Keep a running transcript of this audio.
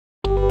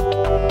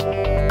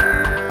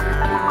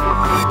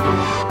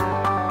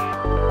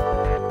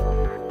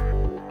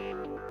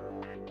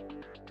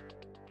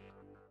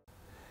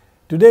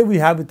Today we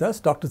have with us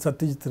Dr.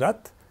 Satyajit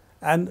Rath,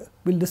 and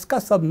we'll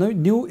discuss some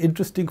new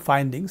interesting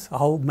findings,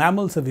 how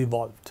mammals have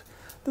evolved.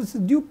 This is a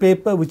new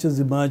paper which has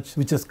emerged,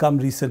 which has come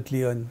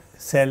recently on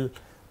Cell,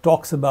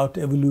 talks about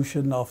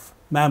evolution of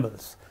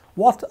mammals.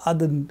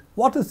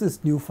 What is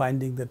this new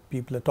finding that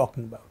people are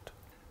talking about?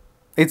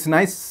 It's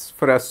nice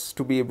for us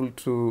to be able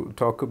to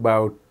talk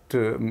about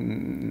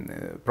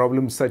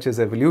problems such as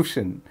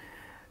evolution,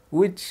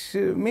 which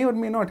may or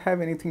may not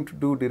have anything to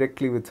do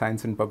directly with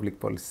science and public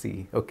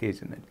policy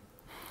occasionally.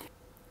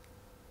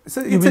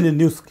 So even in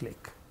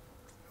Newsclick?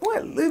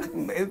 Well,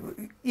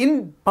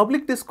 in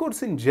public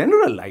discourse in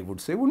general, I would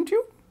say, wouldn't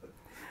you?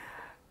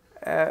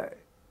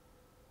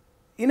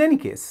 In any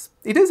case,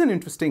 it is an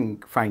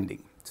interesting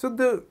finding. So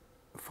the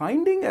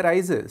finding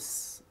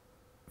arises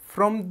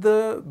from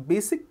the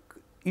basic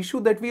issue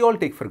that we all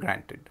take for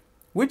granted,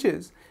 which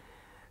is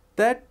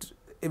that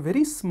a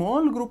very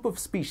small group of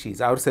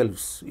species,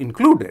 ourselves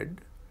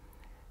included,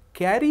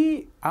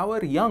 carry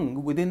our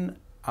young within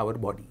our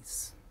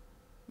bodies.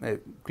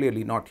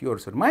 Clearly not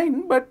yours or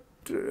mine, but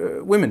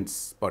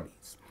women's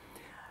bodies.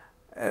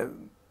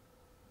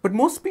 But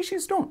most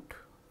species don't.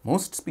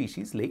 Most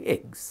species lay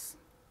eggs.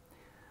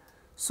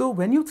 So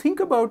when you think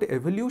about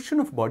evolution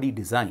of body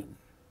design,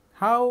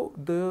 how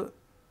the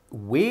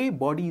way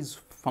bodies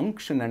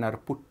function and are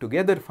put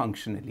together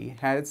functionally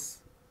has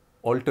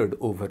altered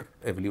over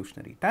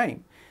evolutionary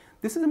time,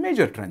 this is a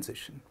major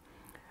transition.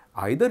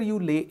 Either you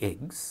lay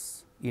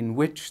eggs in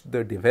which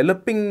the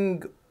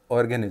developing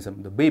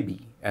organism, the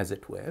baby as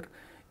it were,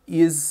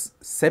 is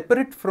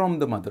separate from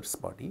the mother's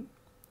body,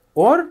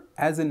 or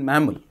as in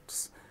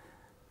mammals,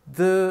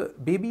 the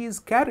baby is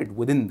carried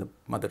within the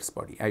mother's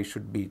body. I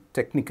should be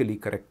technically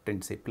correct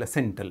and say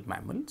placental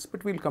mammals,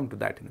 but we'll come to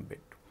that in a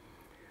bit.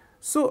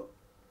 So,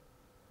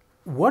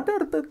 what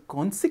are the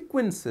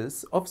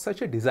consequences of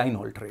such a design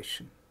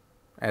alteration?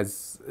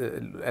 As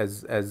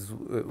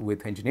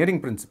with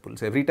engineering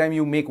principles, every time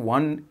you make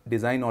one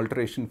design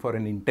alteration for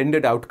an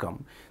intended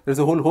outcome, there's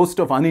a whole host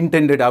of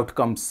unintended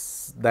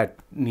outcomes that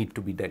need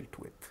to be dealt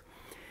with.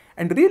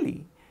 And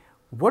really,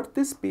 what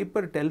this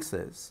paper tells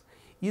us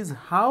is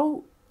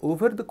how,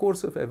 over the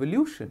course of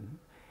evolution,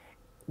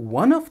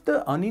 one of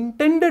the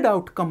unintended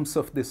outcomes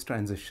of this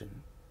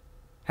transition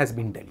has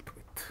been dealt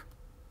with.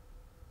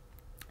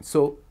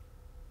 So,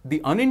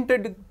 the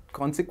unintended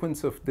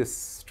consequence of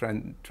this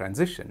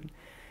transition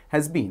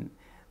has been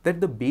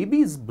that the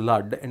baby's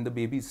blood and the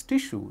baby's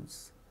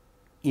tissues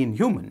in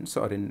humans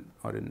or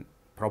in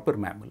proper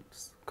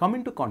mammals come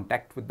into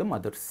contact with the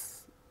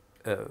mother's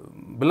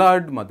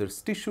blood,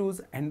 mother's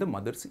tissues, and the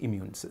mother's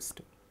immune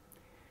system.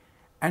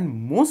 And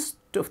most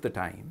of the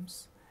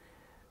times,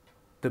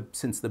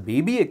 since the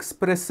baby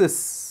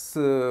expresses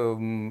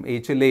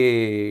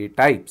HLA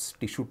types,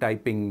 tissue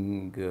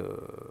typing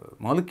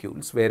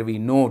molecules, where we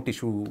know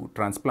tissue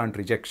transplant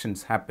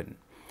rejections happen,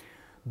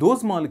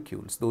 those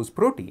molecules, those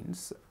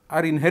proteins,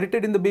 are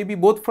inherited in the baby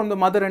both from the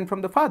mother and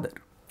from the father.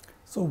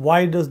 So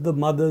why does the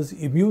mother's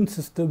immune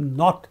system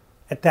not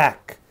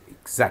attack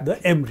the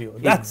embryo?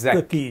 That's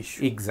the key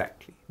issue.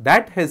 Exactly.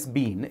 That has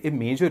been a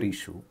major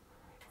issue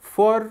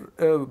for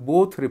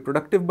both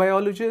reproductive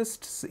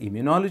biologists,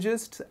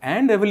 immunologists,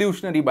 and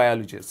evolutionary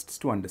biologists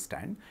to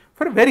understand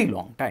for a very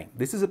long time.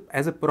 This is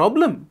as a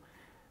problem,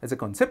 as a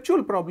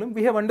conceptual problem,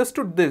 we have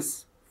understood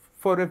this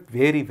for a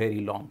very,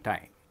 very long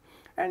time.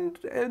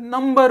 And a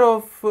number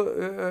of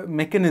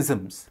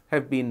mechanisms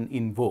have been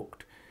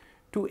invoked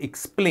to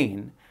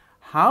explain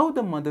how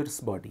the mother's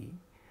body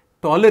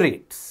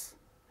tolerates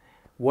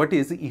what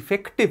is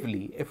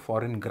effectively a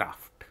foreign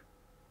graft.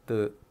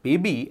 The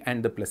baby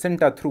and the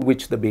placenta through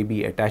which the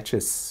baby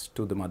attaches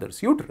to the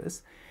mother's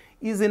uterus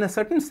is, in a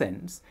certain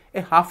sense,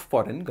 a half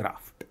foreign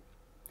graft.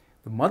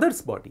 The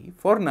mother's body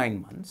for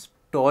 9 months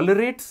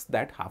tolerates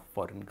that half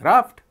foreign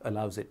graft,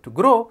 allows it to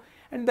grow,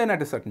 and then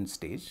at a certain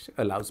stage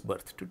allows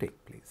birth to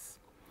take place.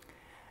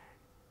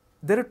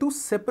 There are two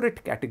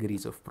separate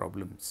categories of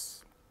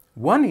problems.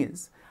 One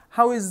is,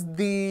 how is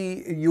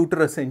the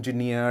uterus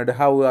engineered,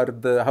 how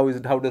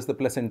does the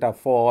placenta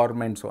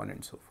form, and so on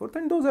and so forth,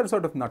 and those are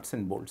sort of nuts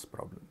and bolts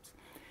problems.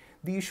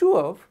 The issue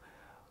of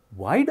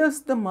why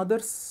does the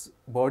mother's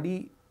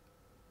body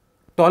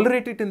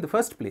tolerate it in the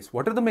first place,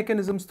 what are the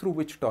mechanisms through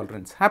which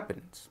tolerance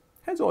happens,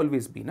 has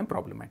always been a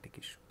problematic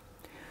issue.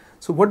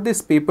 So what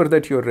this paper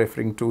that you're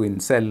referring to in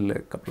Cell a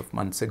couple of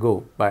months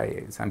ago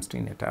by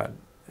Samstein et al.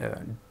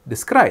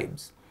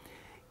 Describes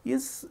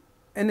is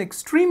an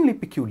extremely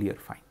peculiar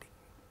finding.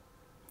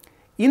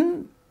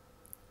 In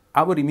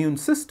our immune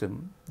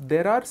system,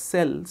 there are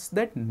cells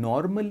that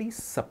normally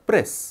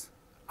suppress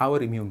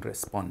our immune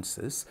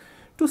responses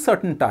to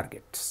certain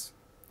targets.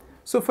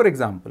 So for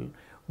example,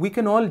 we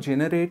can all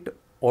generate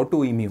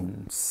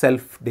autoimmune,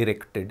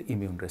 self-directed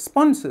immune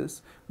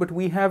responses, but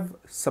we have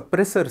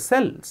suppressor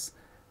cells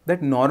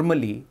that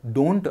normally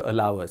don't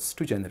allow us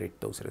to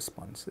generate those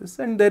responses.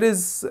 And there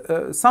is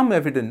some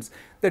evidence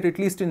that at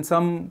least in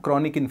some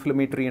chronic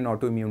inflammatory and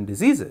autoimmune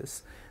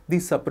diseases,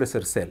 these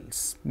suppressor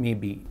cells may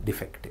be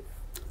defective.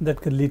 That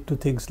can lead to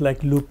things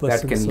like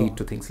lupus. That can lead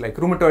to things like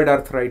rheumatoid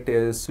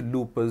arthritis,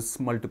 lupus,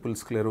 multiple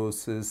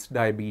sclerosis,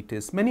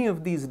 diabetes. Many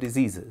of these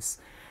diseases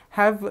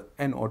have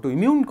an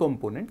autoimmune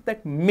component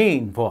that may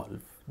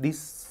involve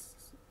these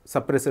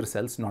suppressor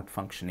cells not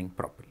functioning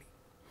properly.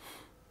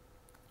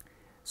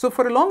 So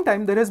for a long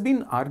time there has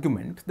been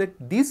argument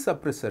that these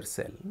suppressor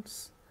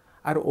cells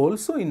are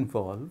also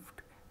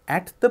involved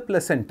at the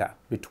placenta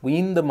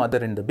between the mother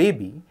and the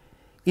baby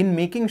in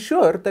making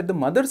sure that the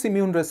mother's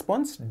immune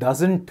response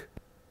doesn't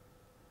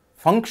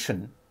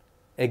function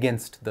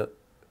against the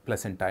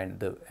placenta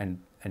and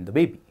the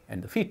baby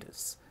and the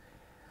fetus.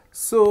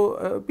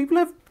 So people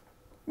have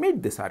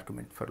made this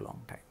argument for a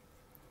long time.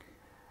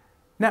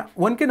 Now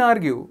one can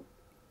argue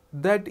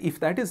that if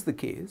that is the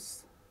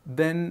case,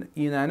 then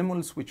in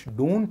animals which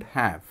don't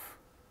have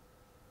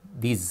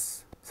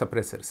these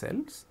suppressor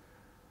cells,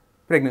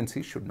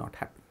 pregnancy should not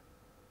happen.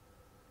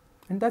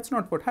 And that's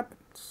not what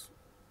happens.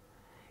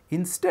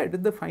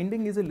 Instead, the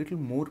finding is a little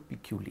more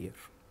peculiar.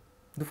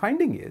 The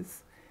finding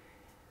is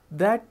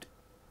that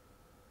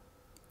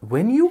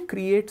when you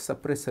create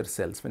suppressor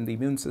cells, when the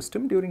immune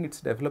system during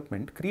its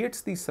development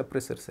creates these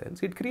suppressor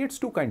cells, it creates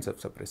two kinds of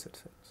suppressor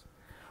cells.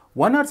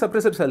 One are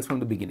suppressor cells from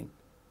the beginning,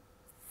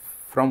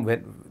 from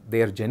when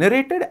they are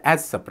generated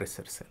as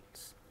suppressor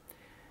cells.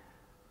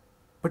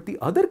 But the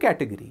other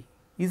category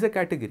is a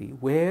category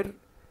where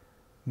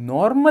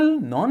normal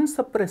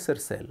non-suppressor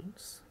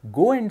cells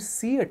go and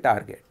see a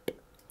target,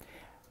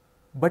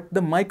 but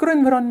the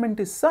microenvironment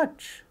is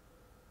such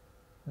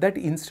that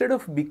instead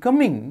of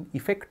becoming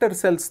effector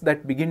cells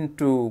that begin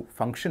to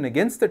function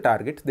against the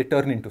target, they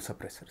turn into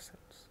suppressor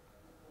cells.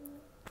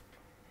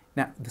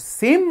 Now, the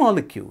same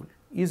molecule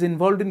is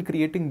involved in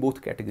creating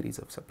both categories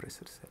of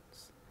suppressor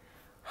cells.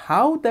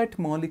 How that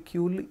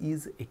molecule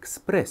is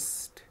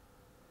expressed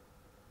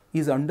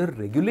is under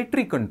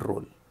regulatory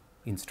control,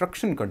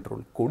 instruction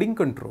control, coding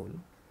control,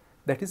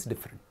 that is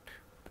different.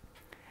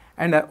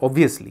 And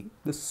obviously,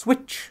 the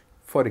switch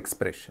for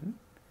expression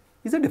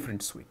is a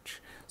different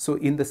switch. So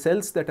in the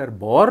cells that are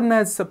born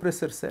as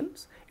suppressor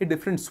cells, a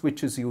different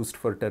switch is used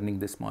for turning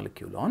this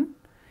molecule on.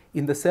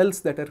 In the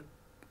cells that are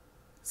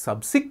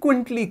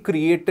subsequently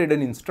created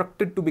and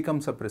instructed to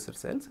become suppressor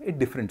cells, a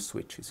different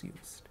switch is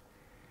used.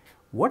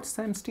 What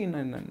Samstein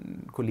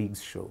and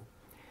colleagues show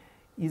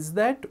is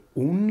that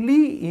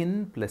only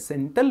in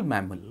placental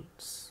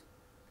mammals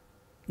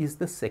is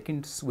the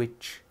second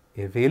switch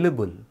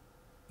available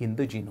in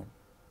the genome.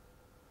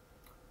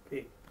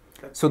 Okay.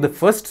 So the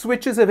first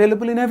switch is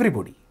available in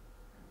everybody,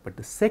 but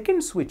the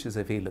second switch is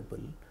available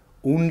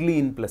only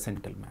in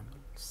placental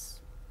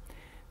mammals.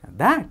 Now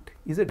that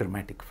is a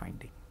dramatic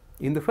finding.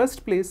 In the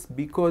first place,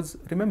 because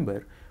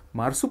remember,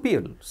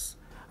 marsupials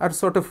are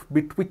sort of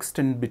betwixt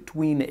and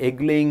between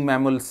egg-laying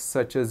mammals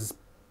such as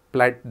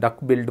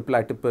duck-billed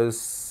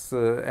platypus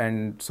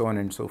and so on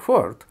and so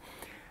forth,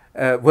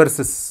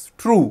 versus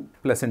true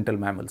placental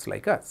mammals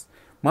like us.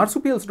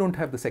 Marsupials don't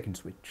have the second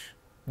switch,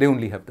 they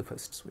only have the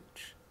first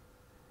switch.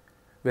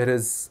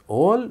 Whereas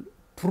all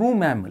true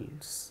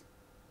mammals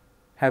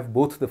have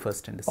both the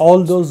first and the second.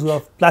 All those who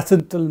have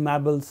placental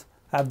mammals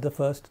have the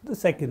first, the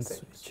second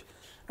switch.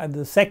 And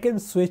the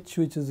second switch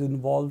which is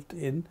involved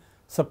in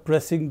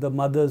suppressing the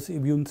mother's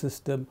immune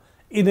system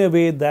in a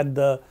way that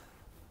the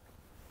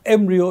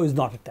embryo is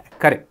not attacked.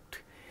 Correct.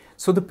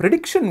 So the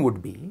prediction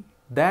would be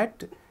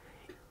that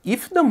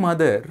if the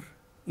mother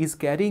is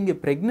carrying a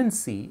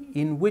pregnancy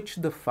in which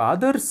the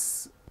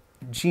father's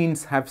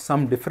genes have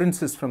some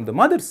differences from the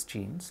mother's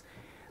genes,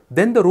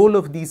 then the role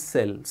of these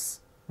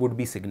cells would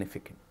be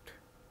significant.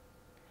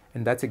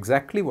 And that's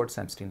exactly what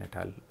Samstein et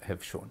al.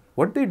 Have shown.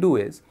 What they do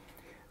is,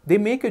 they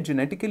make a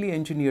genetically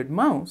engineered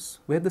mouse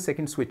where the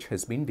second switch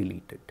has been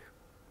deleted.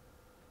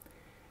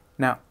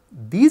 Now,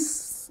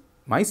 these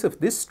mice of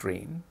this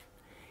strain,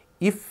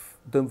 if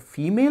the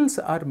females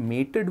are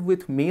mated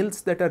with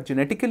males that are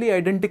genetically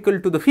identical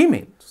to the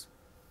females,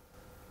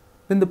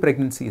 then the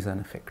pregnancy is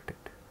unaffected.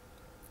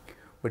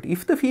 But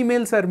if the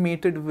females are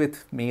mated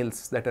with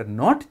males that are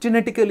not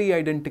genetically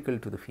identical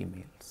to the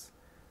females,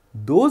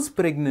 those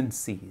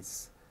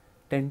pregnancies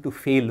tend to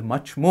fail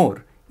much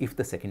more if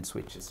the second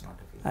switch is not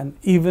available. And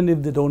even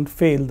if they don't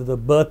fail, the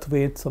birth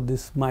weights of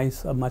these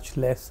mice are much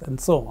less and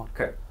so on.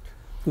 Correct.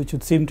 Which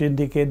would seem to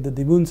indicate that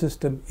the immune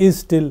system is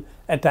still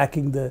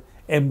attacking the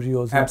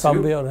embryos in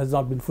some way or has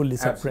not been fully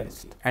suppressed.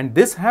 Absolutely. And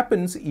this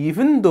happens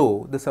even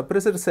though the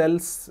suppressor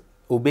cells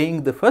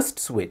obeying the first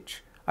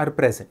switch are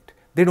present.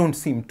 They don't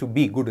seem to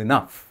be good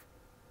enough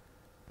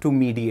to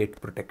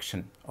mediate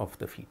protection of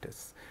the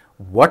fetus.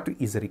 What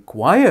is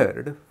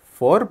required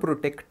for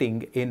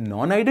protecting a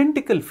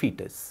non-identical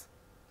fetus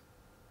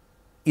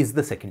is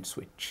the second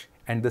switch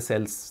and the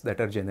cells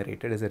that are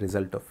generated as a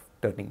result of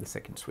turning the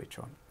second switch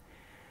on.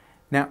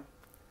 Now,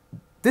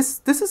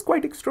 this is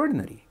quite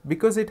extraordinary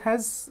because it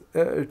has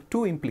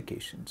two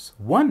implications.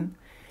 One,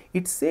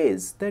 it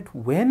says that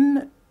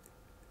when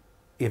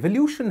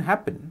evolution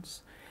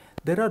happens,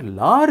 there are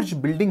large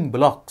building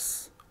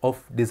blocks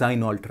of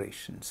design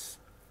alterations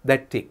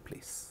that take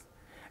place.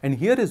 And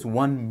here is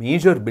one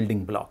major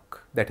building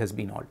block that has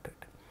been altered.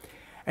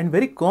 And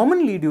very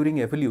commonly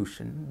during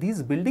evolution,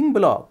 these building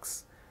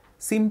blocks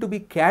seem to be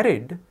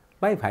carried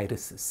by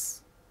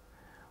viruses.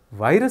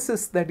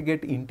 Viruses that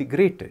get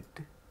integrated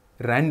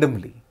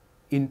randomly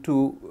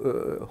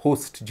into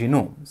host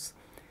genomes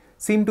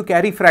seem to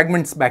carry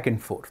fragments back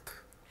and forth.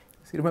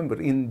 So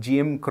remember, in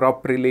GM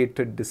crop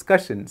related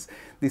discussions,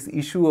 this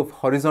issue of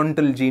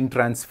horizontal gene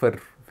transfer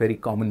very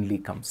commonly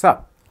comes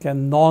up.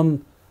 Can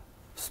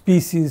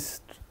non-species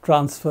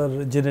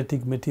transfer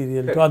genetic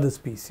material to other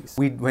species?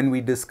 When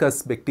we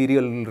discuss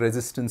bacterial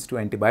resistance to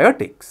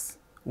antibiotics,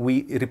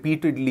 we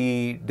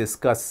repeatedly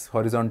discuss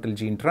horizontal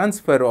gene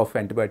transfer of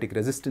antibiotic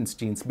resistance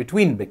genes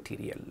between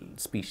bacterial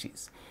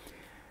species.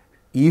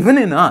 Even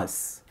in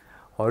us,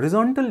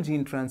 horizontal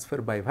gene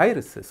transfer by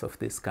viruses of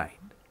this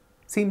kind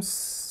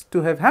seems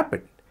to have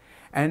happened.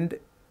 And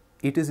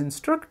it is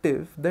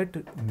instructive that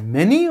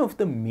many of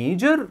the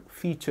major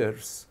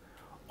features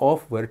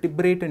of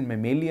vertebrate and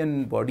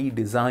mammalian body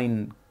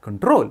design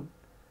control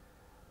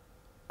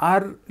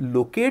are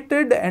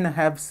located and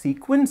have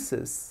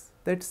sequences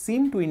that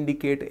seem to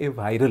indicate a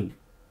viral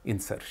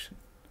insertion.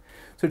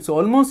 So it's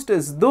almost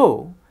as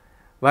though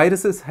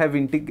viruses have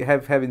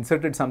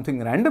inserted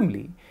something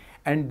randomly,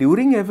 and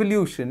during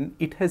evolution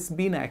it has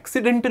been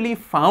accidentally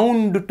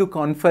found to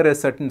confer a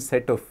certain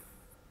set of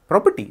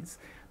properties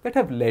that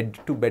have led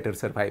to better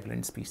survival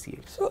and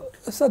speciation. So,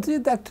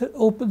 Satyajit, that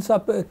opens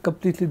up a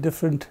completely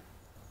different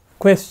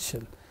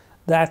question,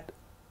 that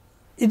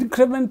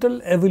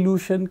incremental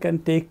evolution can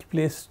take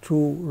place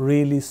through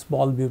really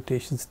small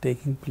mutations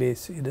taking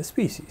place in a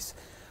species.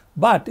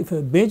 But if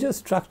a major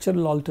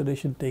structural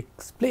alteration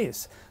takes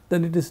place,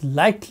 then it is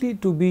likely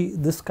to be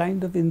this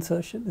kind of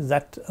insertion. Is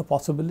that a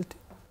possibility?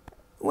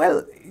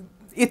 Well,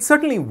 it's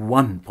certainly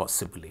one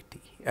possibility.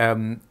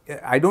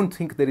 I don't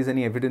think there is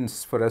any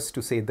evidence for us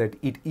to say that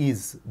it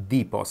is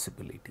the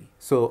possibility.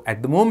 So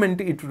at the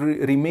moment, it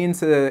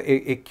remains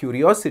a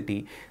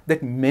curiosity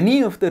that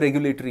many of the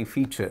regulatory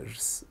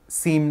features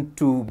seem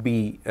to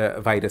be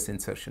virus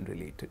insertion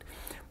related.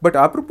 But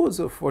apropos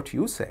of what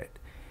you said,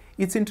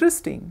 it's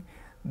interesting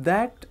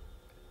that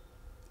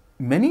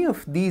many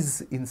of these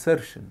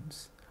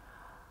insertions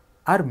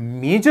are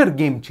major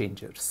game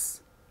changers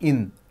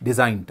in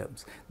design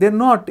terms. They are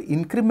not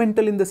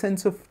incremental in the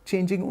sense of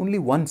changing only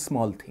one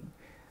small thing.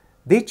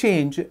 They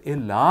change a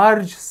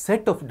large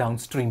set of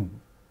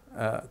downstream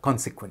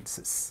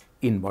consequences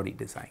in body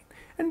design.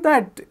 And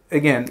that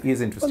again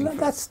is interesting. Well,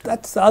 that's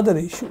the other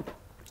issue.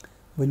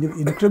 When you have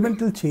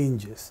incremental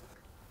changes,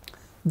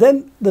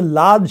 then the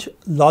large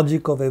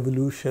logic of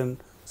evolution,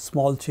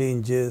 small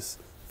changes,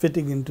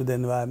 fitting into the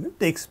environment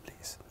takes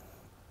place.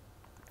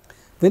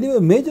 When you have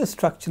a major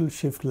structural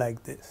shift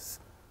like this,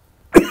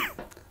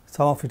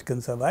 some of it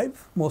can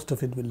survive, most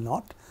of it will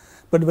not.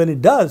 But when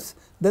it does,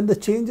 then the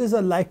changes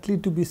are likely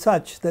to be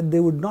such that they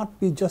would not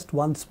be just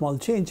one small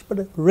change, but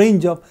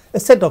a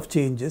set of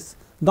changes,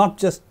 not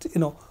just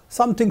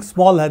something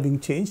small having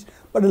changed,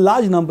 but a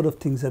large number of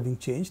things having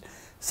changed.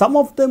 Some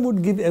of them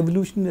would give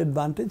evolutionary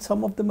advantage,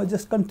 some of them are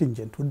just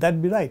contingent. Would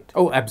that be right?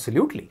 Oh,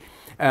 absolutely.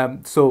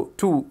 So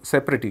two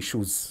separate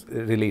issues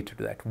related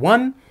to that.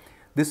 One,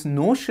 this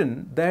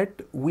notion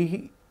that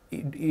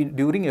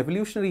during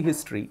evolutionary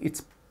history,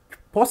 it's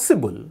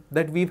possible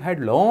that we've had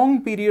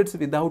long periods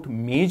without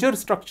major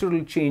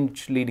structural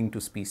change leading to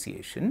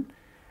speciation,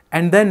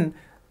 and then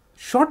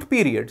short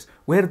periods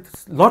where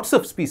lots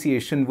of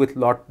speciation with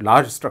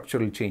large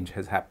structural change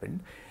has happened,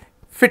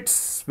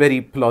 fits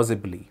very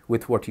plausibly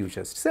with what you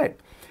just said.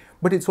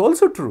 But it's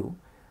also true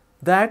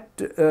that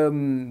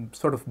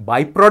sort of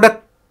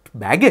byproduct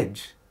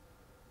baggage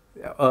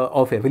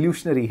of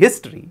evolutionary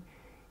history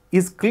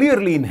is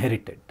clearly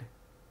inherited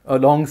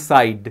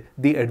alongside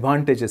the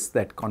advantages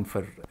that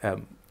confer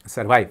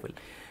survival.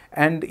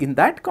 And in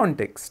that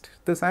context,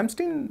 the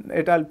Samstein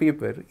et al.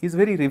 Paper is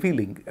very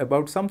revealing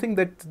about something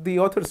that the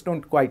authors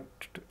don't quite,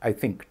 I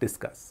think,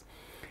 discuss.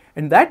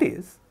 And that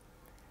is,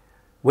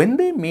 when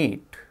they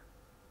mate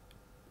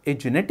a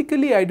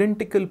genetically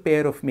identical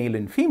pair of male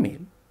and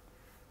female,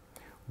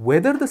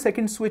 whether the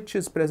second switch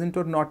is present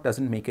or not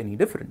doesn't make any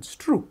difference,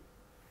 true.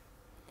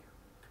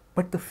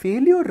 But the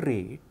failure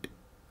rate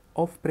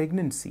of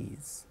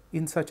pregnancies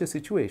in such a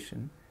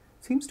situation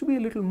seems to be a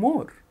little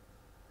more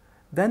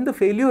than the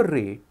failure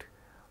rate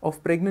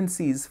of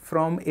pregnancies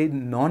from a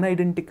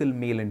non-identical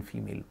male and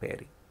female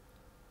pairing.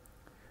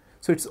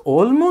 So it's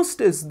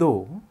almost as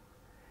though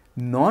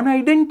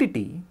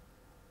non-identity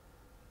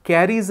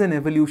carries an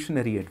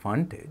evolutionary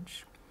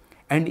advantage,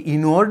 and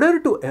in order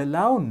to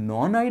allow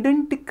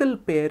non-identical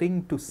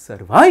pairing to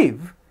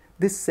survive,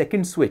 this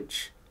second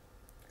switch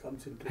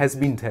has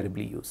been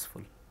terribly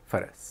useful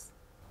for us.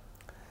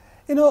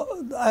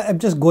 I'm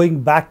just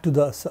going back to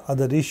the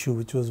other issue,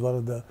 which was one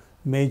of the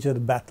major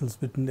battles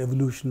between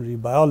evolutionary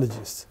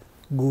biologists.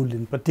 Gould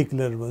in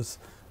particular was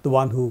the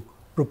one who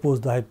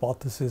proposed the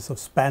hypothesis of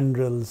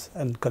spandrels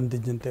and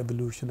contingent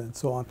evolution and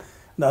so on.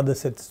 The other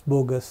said it's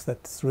bogus,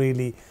 that's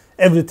really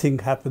everything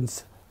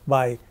happens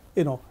by,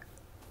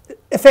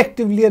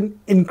 effectively an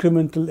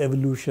incremental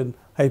evolution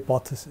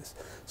hypothesis.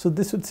 So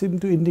this would seem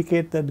to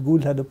indicate that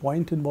Gould had a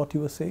point in what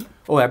you were saying?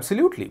 Oh,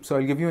 absolutely. So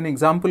I'll give you an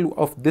example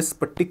of this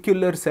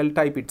particular cell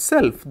type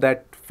itself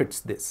that fits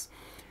this.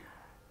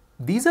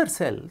 These are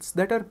cells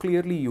that are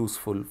clearly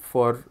useful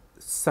for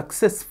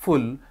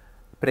successful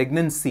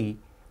pregnancy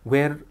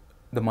where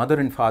the mother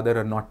and father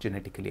are not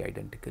genetically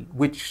identical,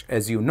 which,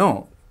 as you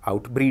know,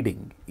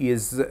 outbreeding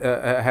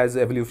has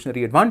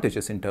evolutionary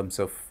advantages in terms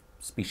of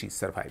species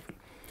survival.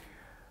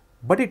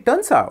 But it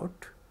turns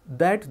out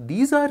that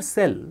these are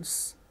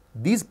cells,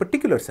 these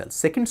particular cells,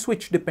 second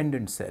switch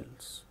dependent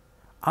cells,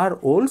 are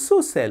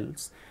also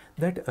cells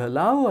that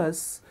allow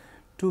us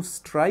to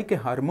strike a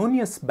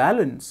harmonious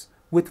balance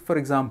with, for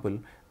example,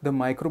 the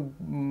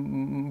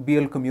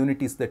microbial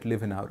communities that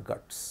live in our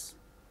guts.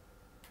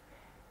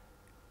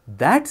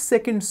 That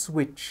second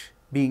switch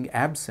being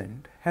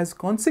absent has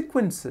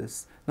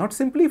consequences not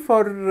simply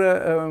for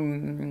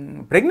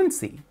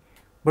pregnancy,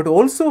 but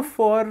also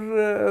for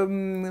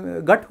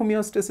gut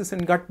homeostasis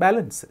and gut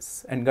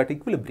balances and gut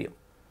equilibrium.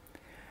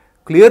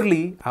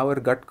 Clearly, our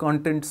gut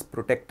contents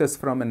protect us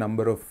from a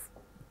number of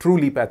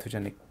truly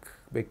pathogenic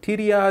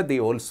bacteria. They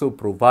also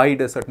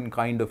provide a certain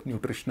kind of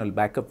nutritional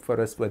backup for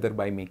us, whether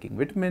by making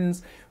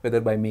vitamins,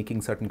 whether by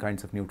making certain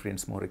kinds of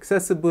nutrients more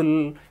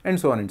accessible, and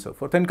so on and so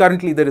forth. And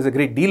currently, there is a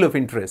great deal of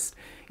interest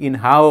in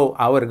how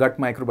our gut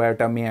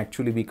microbiota may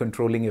actually be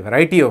controlling a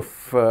variety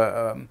of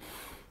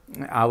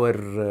our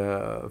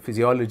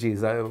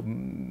physiologies,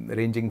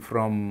 ranging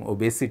from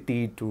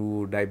obesity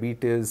to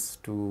diabetes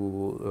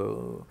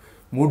to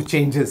mood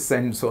changes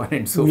and so on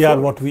and so forth. We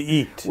are what we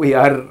eat. We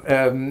are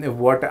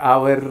what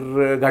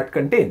our gut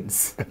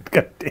contains.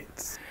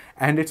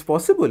 And it's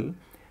possible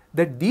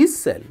that these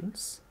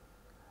cells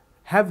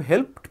have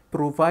helped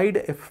provide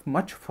a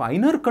much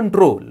finer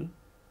control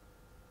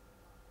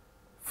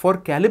for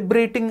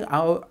calibrating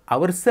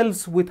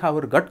ourselves with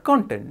our gut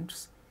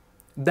contents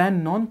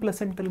than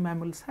non-placental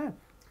mammals have.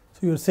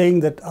 So you're saying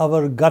that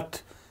our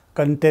gut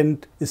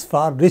content is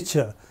far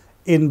richer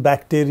in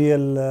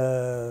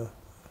bacterial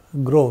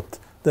growth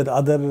than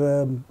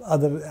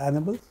other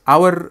animals?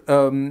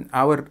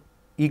 Our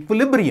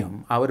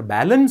equilibrium, our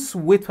balance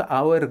with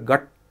our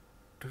gut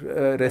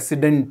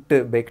resident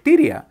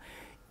bacteria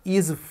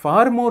is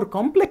far more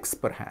complex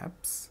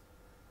perhaps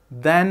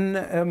than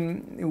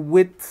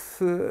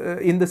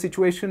in the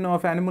situation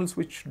of animals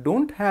which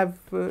don't have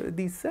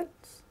these cells.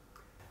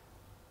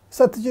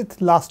 Satyajit,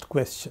 last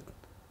question.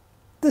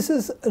 This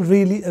is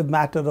really a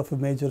matter of a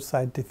major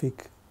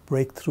scientific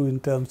breakthrough in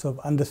terms of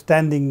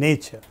understanding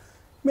nature.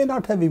 May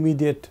not have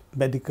immediate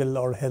medical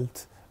or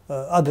health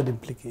other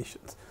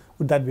implications.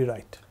 Would that be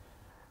right?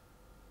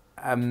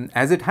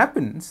 As it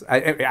happens,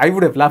 I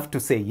would have loved to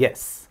say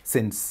yes,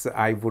 since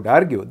I would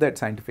argue that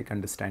scientific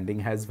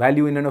understanding has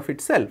value in and of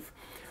itself.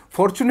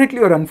 Fortunately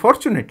or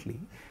unfortunately,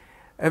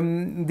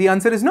 the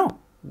answer is no.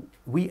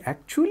 We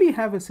actually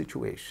have a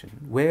situation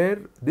where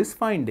this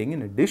finding,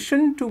 in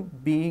addition to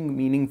being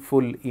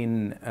meaningful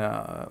in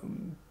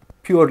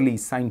purely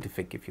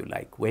scientific, if you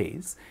like,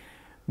 ways,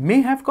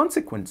 may have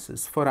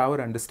consequences for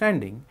our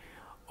understanding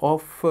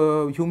of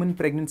human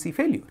pregnancy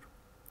failure.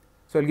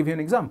 So I'll give you an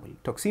example.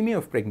 Toxemia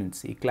of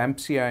pregnancy,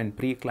 eclampsia and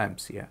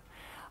preeclampsia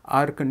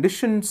are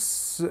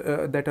conditions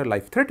that are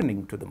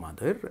life-threatening to the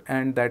mother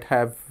and that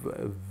have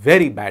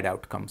very bad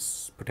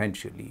outcomes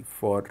potentially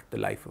for the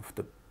life of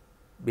the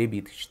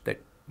baby that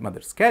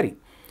mothers carry.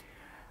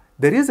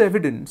 There is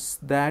evidence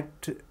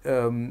that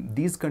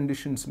these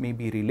conditions may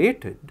be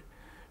related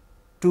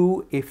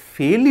to a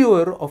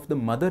failure of the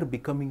mother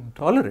becoming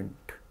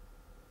tolerant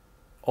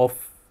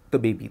of the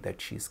baby that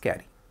she is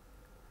carrying.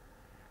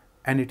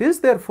 And it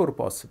is therefore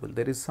possible,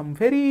 there is some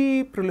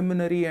very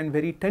preliminary and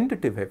very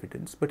tentative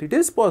evidence, but it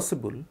is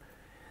possible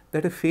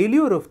that a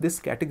failure of this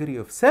category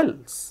of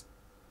cells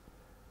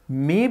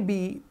may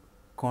be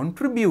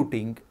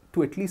contributing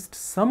to at least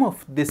some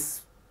of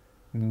this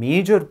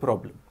major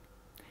problem.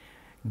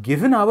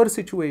 Given our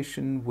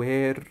situation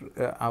where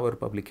our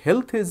public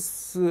health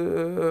is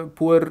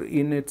poor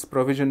in its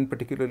provision,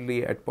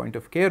 particularly at point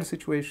of care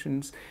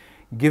situations,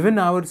 given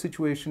our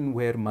situation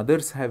where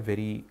mothers have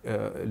very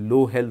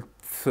low health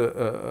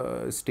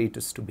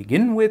status to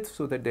begin with,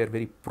 so that they are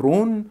very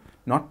prone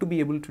not to be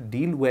able to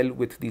deal well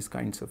with these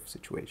kinds of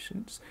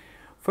situations,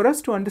 for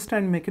us to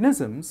understand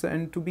mechanisms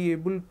and to be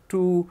able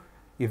to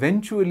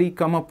eventually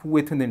come up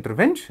with an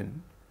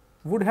intervention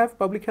would have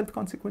public health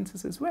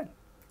consequences as well.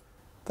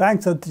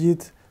 Thanks,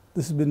 Satyajit.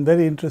 This has been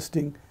very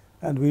interesting,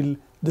 and we'll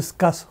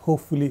discuss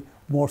hopefully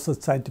more such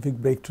scientific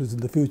breakthroughs in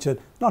the future,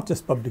 not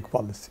just public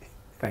policy.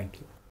 Thank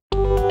you.